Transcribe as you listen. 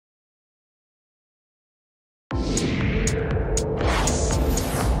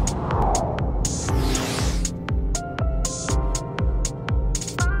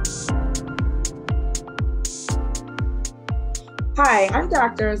Hi, I'm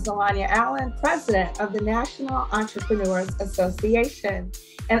Dr. ZaLonya Allen, President of the National Entrepreneurs Association,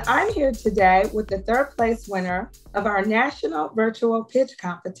 and I'm here today with the third place winner of our National Virtual Pitch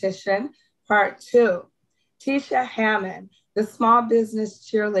Competition, Part 2, Tisha Hammond, the Small Business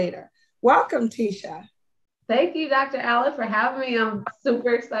Cheerleader. Welcome, Tisha. Thank you, Dr. Allen, for having me. I'm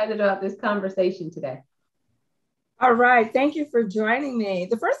super excited about this conversation today. All right. Thank you for joining me.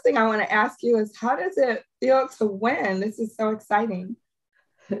 The first thing I want to ask you is, how does it feel to win? This is so exciting.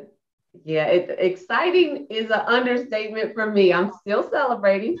 Yeah, exciting is an understatement for me. I'm still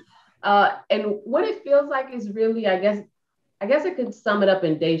celebrating. And what it feels like is really, I guess I could sum it up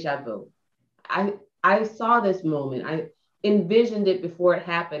in deja vu. I saw this moment. I envisioned it before it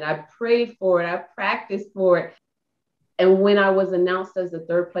happened. I prayed for it. I practiced for it. And when I was announced as the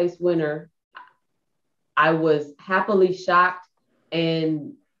third place winner, I was happily shocked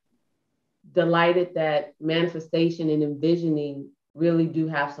and delighted that manifestation and envisioning really do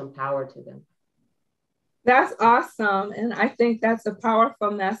have some power to them. That's awesome. And I think that's a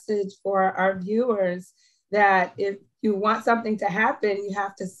powerful message for our viewers, that if you want something to happen, you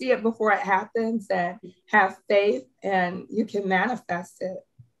have to see it before it happens and have faith, and you can manifest it.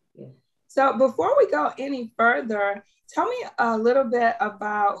 Yeah. So before we go any further, tell me a little bit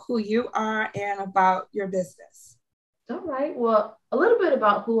about who you are and about your business. All right. Well, a little bit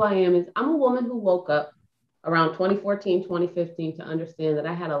about who I am is I'm a woman who woke up around 2014, 2015 to understand that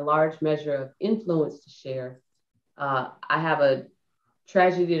I had a large measure of influence to share. I have a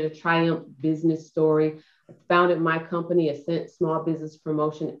tragedy to triumph business story. I founded my company, Ascent Small Business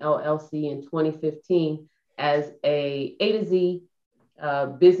Promotion, LLC, in 2015 as A to Z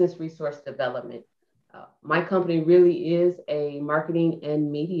business resource development. My company really is a marketing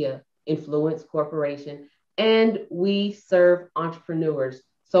and media influence corporation, and we serve entrepreneurs.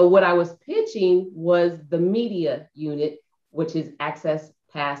 So what I was pitching was the media unit, which is Access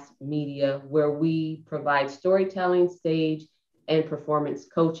Pass Media, where we provide storytelling, stage, and performance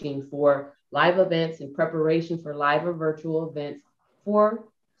coaching for live events in preparation for live or virtual events for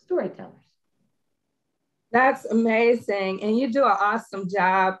storytellers. That's amazing. And you do an awesome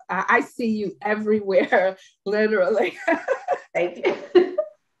job. I see you everywhere, literally. Thank you.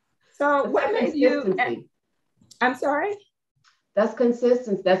 So what made you, I'm sorry? That's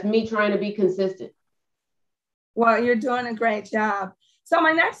consistency. That's me trying to be consistent. Well, you're doing a great job. So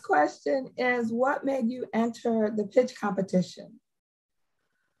my next question is, what made you enter the pitch competition?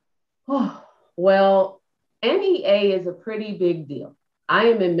 Oh, well, NEA is a pretty big deal. I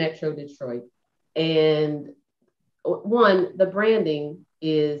am in Metro Detroit. And one, the branding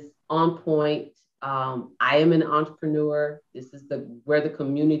is on point. I am an entrepreneur. This is where the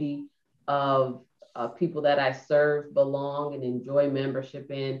community of people that I serve belong and enjoy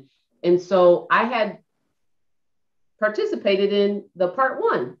membership in. And so I had participated in the part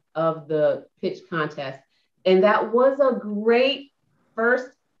 1 of the pitch contest. And that was a great first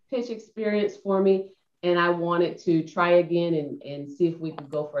pitch experience for me. And I wanted to try again and see if we could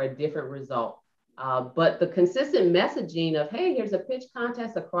go for a different result. But the consistent messaging of, hey, here's a pitch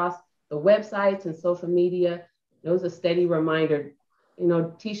contest across the websites and social media, it was a steady reminder,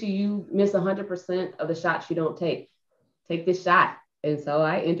 Tisha, you miss 100% of the shots you don't take. Take this shot. And so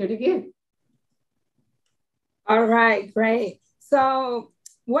I entered again. All right, great. So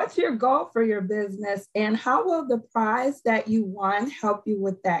what's your goal for your business, and how will the prize that you won help you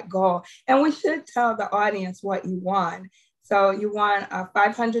with that goal? And we should tell the audience what you won. So you won a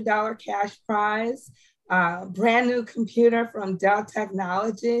 $500 cash prize, a brand new computer from Dell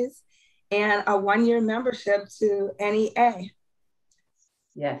Technologies, and a 1-year membership to NEA.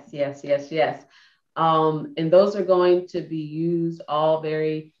 Yes. And those are going to be used all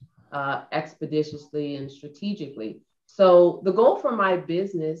very expeditiously and strategically. So the goal for my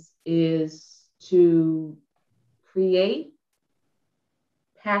business is to create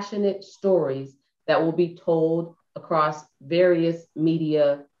passionate stories that will be told across various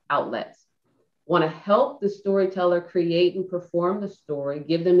media outlets. Want to help the storyteller create and perform the story,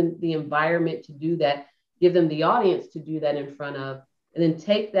 give them the environment to do that, give them the audience to do that in front of, and then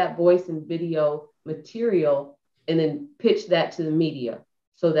take that voice and video material and then pitch that to the media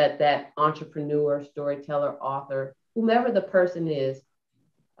so that that entrepreneur, storyteller, author, whomever the person is,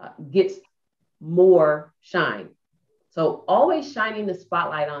 gets more shine. So always shining the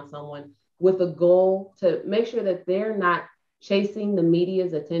spotlight on someone with a goal to make sure that they're not chasing the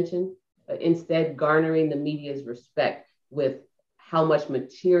media's attention, instead garnering the media's respect with how much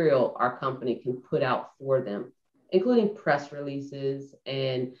material our company can put out for them, including press releases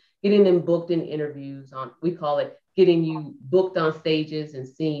and getting them booked in interviews on, we call it getting you booked on stages and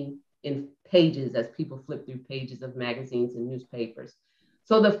seen in pages as people flip through pages of magazines and newspapers.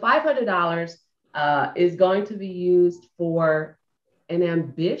 So the $500 is going to be used for an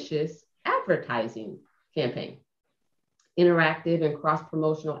ambitious advertising campaign, interactive and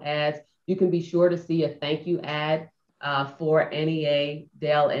cross-promotional ads. You can be sure to see a thank you ad for NEA,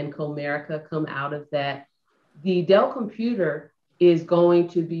 Dell, and Comerica come out of that. The Dell computer is going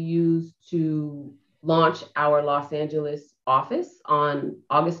to be used to launch our Los Angeles office. On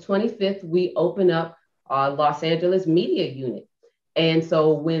August 25th, we open up our Los Angeles media unit. And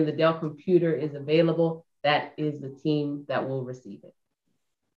so when the Dell computer is available, that is the team that will receive it.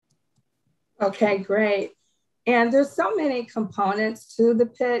 Okay, great. And there's so many components to the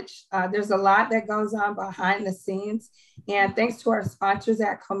pitch. There's a lot that goes on behind the scenes. And thanks to our sponsors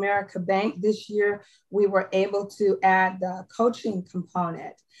at Comerica Bank, this year we were able to add the coaching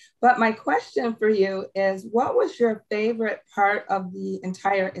component. But my question for you is, what was your favorite part of the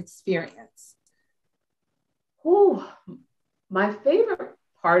entire experience? Ooh, my favorite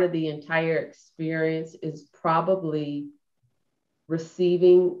part of the entire experience is probably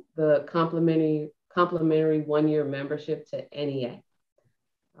receiving the complimentary one-year membership to NEA,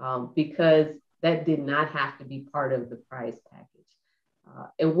 because that did not have to be part of the prize package.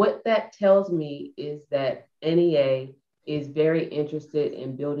 And what that tells me is that NEA is very interested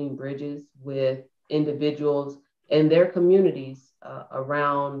in building bridges with individuals and their communities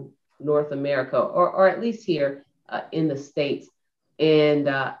around North America, or at least here in the States. And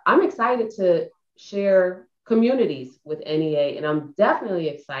I'm excited to share communities with NEA, and I'm definitely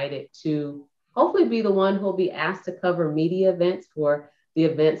excited to hopefully be the one who'll be asked to cover media events for the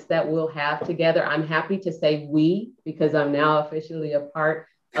events that we'll have together. I'm happy to say we, because I'm now officially a part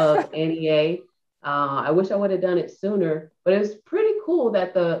of NEA. I wish I would have done it sooner, but it was pretty cool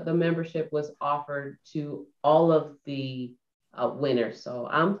that the membership was offered to all of the winners. So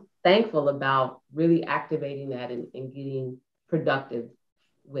I'm thankful about really activating that and getting productive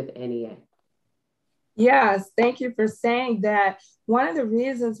with NEA. Yes, thank you for saying that. One of the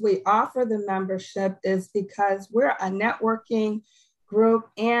reasons we offer the membership is because we're a networking group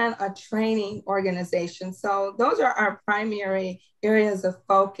and a training organization. So those are our primary areas of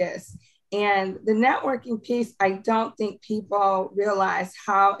focus. And the networking piece, I don't think people realize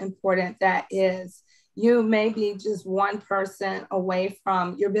how important that is. You may be just one person away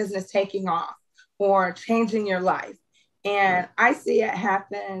from your business taking off or changing your life. And I see it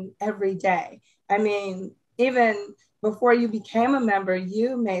happen every day. I mean, even before you became a member,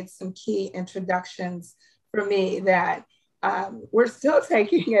 you made some key introductions for me that we're still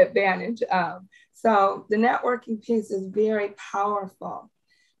taking advantage of. So the networking piece is very powerful.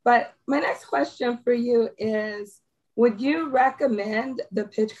 But my next question for you is, would you recommend the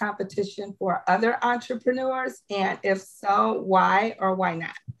pitch competition for other entrepreneurs? And if so, why or why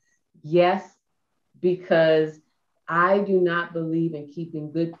not? Yes, because I do not believe in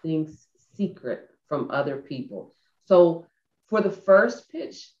keeping good things secret from other people. So for the first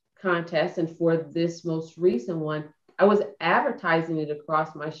pitch contest and for this most recent one, I was advertising it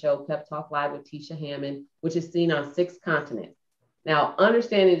across my show, Pep Talk Live with Tisha Hammond, which is seen on 6 continents. Now,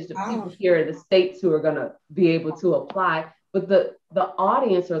 understanding it's the people here in the States who are going to be able to apply, but the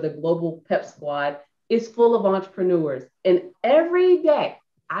audience or the global Pep Squad is full of entrepreneurs. And every day,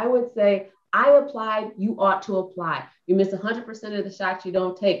 I would say, I applied, you ought to apply. You miss 100% of the shots you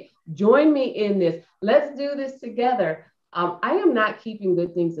don't take. Join me in this. Let's do this together. I am not keeping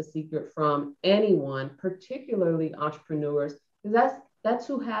good things a secret from anyone, particularly entrepreneurs, because that's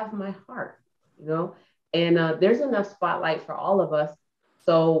who have my heart, you know? And there's enough spotlight for all of us.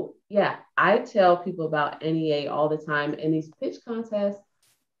 So yeah, I tell people about NEA all the time. And these pitch contests,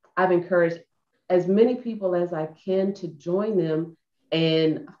 I've encouraged as many people as I can to join them.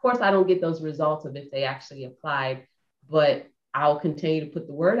 And of course, I don't get those results of if they actually applied, but I'll continue to put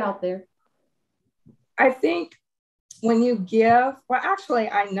the word out there. I think when you give, well, actually,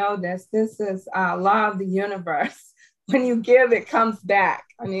 I know this is a law of the universe. When you give, it comes back.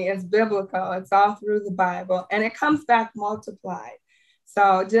 I mean, it's biblical. It's all through the Bible, and it comes back multiplied.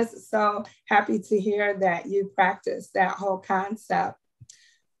 So just so happy to hear that you practice that whole concept.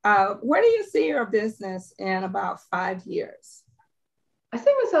 Where do you see your business in about 5 years? I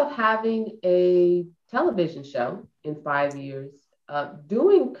see myself having a television show in 5 years,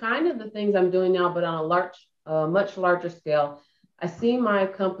 doing kind of the things I'm doing now, but on a much larger scale. I see my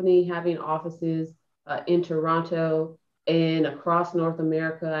company having offices in Toronto and across North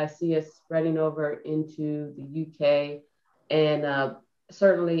America. I see us spreading over into the UK and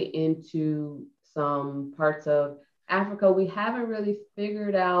certainly into some parts of Africa. We haven't really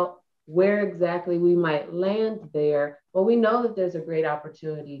figured out where exactly we might land there, but we know that there's a great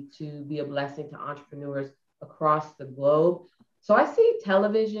opportunity to be a blessing to entrepreneurs across the globe. So I see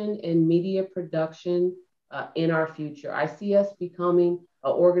television and media production in our future. I see us becoming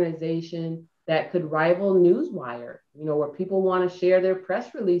an organization that could rival Newswire, where people want to share their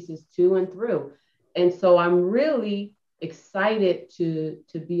press releases to and through. And so I'm really excited to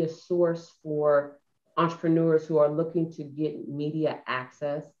be a source for entrepreneurs who are looking to get media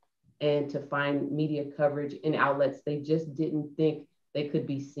access and to find media coverage in outlets they just didn't think they could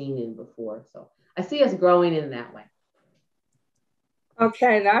be seen in before. So I see us growing in that way.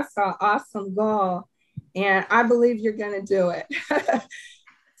 Okay, that's an awesome goal. And I believe you're going to do it.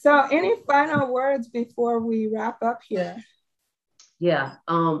 So any final words before we wrap up here? Yeah,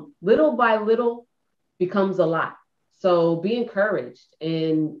 little by little becomes a lot. So be encouraged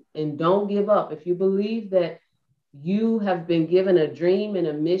and don't give up. If you believe that you have been given a dream and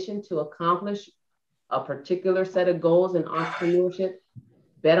a mission to accomplish a particular set of goals in entrepreneurship,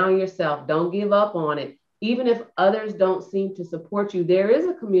 bet on yourself. Don't give up on it. Even if others don't seem to support you, there is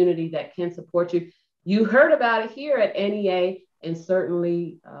a community that can support you. You heard about it here at NEA, and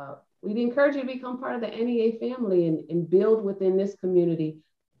certainly we'd encourage you to become part of the NEA family and build within this community.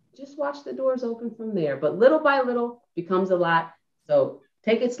 Just watch the doors open from there. But little by little becomes a lot. So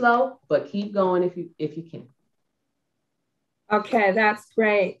take it slow, but keep going if you can. Okay, that's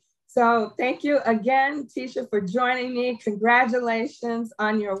great. So thank you again, Tisha, for joining me. Congratulations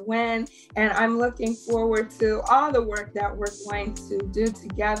on your win. And I'm looking forward to all the work that we're going to do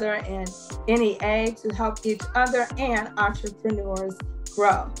together in NEA to help each other and entrepreneurs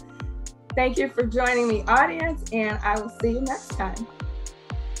grow. Thank you for joining me, audience, and I will see you next time.